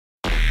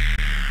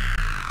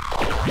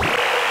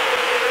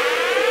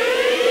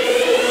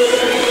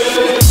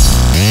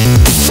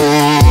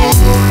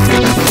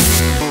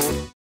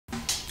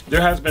There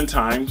has been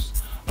times,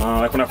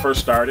 like when I first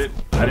started,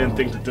 I didn't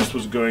think that this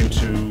was going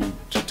to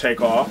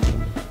take off.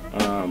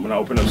 When I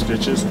opened up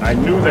Stitches, I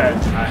knew that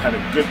I had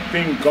a good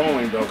thing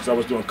going though, because I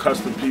was doing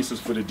custom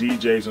pieces for the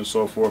DJs and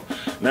so forth.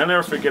 And I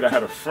never forget, I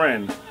had a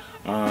friend.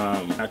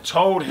 I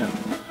told him,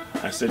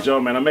 I said,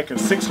 "Joe, man, I'm making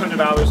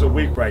 $600 a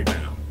week right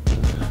now."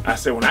 I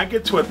said, when I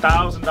get to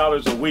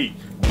 $1,000 a week,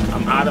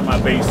 I'm out of my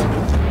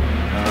basement.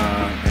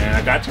 And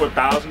I got to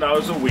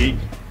 $1,000 a week,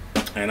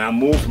 and I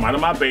moved from out of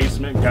my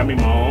basement, got me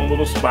my own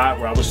little spot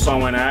where I was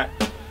sewing at,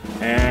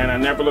 and I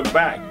never looked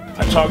back.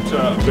 I talked to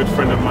a good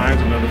friend of mine,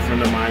 another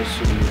friend of mine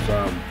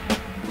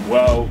who's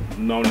well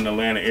known in the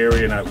Atlanta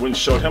area, and I went and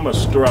showed him a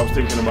store I was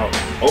thinking about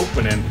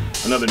opening,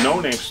 another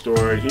no-name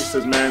store, and he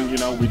says, "Man, you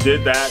know, we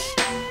did that.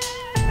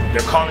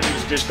 They're calling you the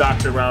stitch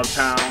doctor around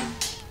town.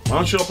 Why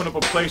don't you open up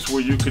a place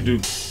where you could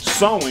do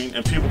sewing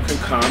and people can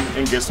come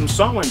and get some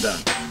sewing done?"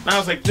 And I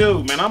was like,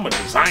 "Dude, man, I'm a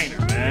designer,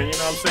 man, you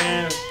know what I'm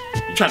saying?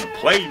 You're trying to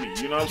play me,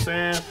 you know what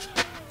I'm saying?"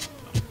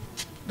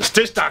 The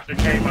Stitch Doctor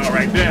came out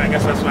right there. I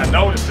guess that's when I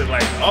noticed it,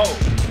 like, oh,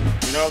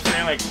 you know what I'm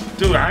saying? Like,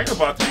 dude, I ain't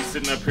about to be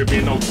sitting up here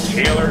being no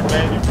tailor,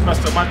 man. You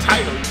messed up my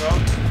title, you know?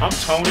 I'm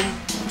Tony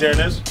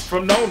Dennis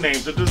from No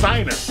Name, the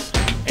designer.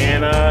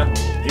 And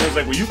he was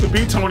like, "Well, you could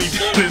be Tony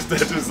Dennis, the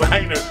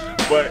designer,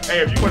 but hey,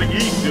 if you want to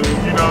eat, dude,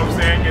 you know what I'm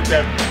saying? Get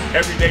that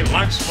everyday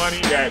lunch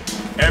money, that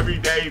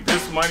everyday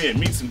this money, and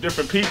meet some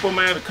different people,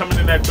 man, coming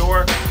in that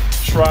door,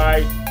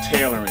 try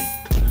tailoring."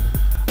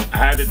 I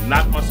had to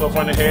knock myself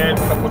on the head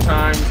a couple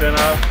times, and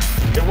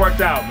it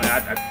worked out, man.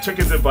 I took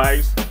his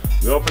advice.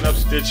 We opened up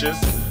Stitches,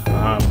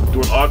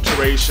 doing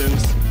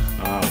alterations,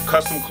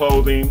 custom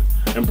clothing,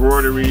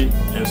 embroidery,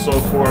 and so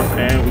forth.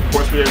 And of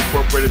course, we had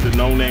incorporated the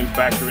No Name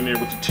factor in there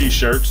with the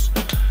t-shirts.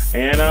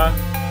 And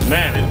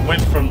man, it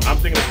went from I'm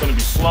thinking it's going to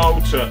be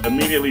slow to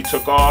immediately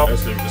took off.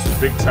 It's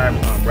a big time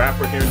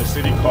rapper here in the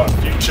city called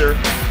Future.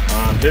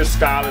 His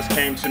stylist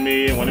came to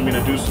me and wanted me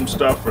to do some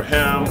stuff for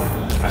him.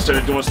 I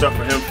started doing stuff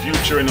for him.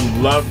 Future and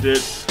them loved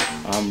it.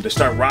 They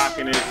started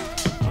rocking it.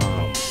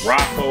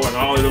 Rocco and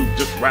all of them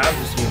just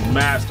rappers, some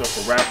mad stuff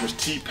for rappers.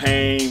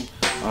 T-Pain,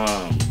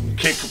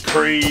 Kid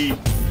Capri,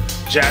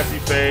 Jazzy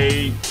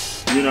Faye,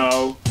 you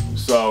know.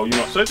 So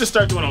I just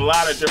started doing a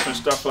lot of different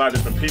stuff, a lot of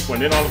different people,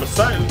 and then all of a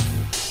sudden,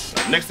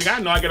 next thing I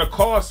know, I get a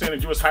call saying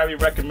that you was highly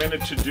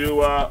recommended to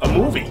do a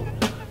movie.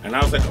 And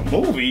I was like, "A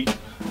movie?"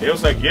 It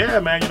was like, "Yeah,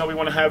 man, you know, we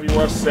want to have you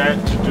on set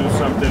to do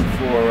something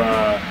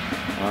for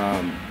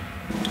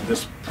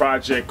this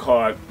project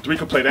called Three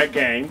Could Play That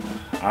Game."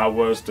 I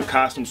was the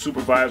costume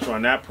supervisor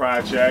on that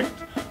project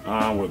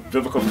with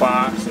Vivica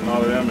Fox and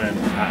all of them, and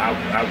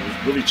I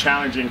was really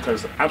challenging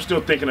because I'm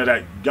still thinking of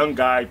that young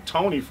guy,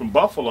 Tony from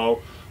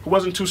Buffalo, who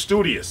wasn't too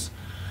studious.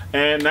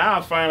 And now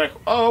I find like,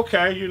 oh,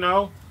 okay, you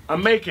know,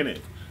 I'm making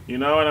it, you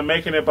know, and I'm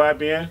making it by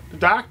being the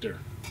doctor.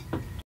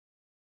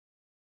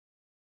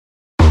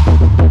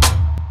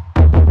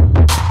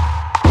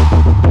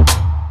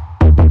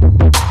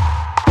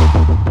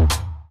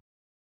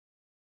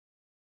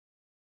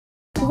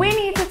 We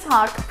Need to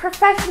Talk,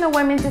 professional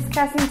women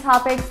discussing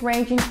topics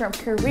ranging from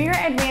career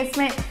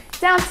advancement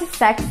down to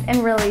sex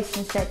and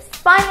relationships.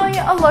 Finally,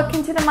 a look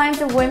into the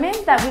minds of women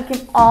that we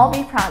can all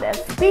be proud of.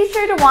 Be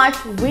sure to watch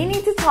We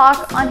Need to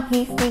Talk on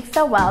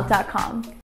HeSpeaksSoWell.com.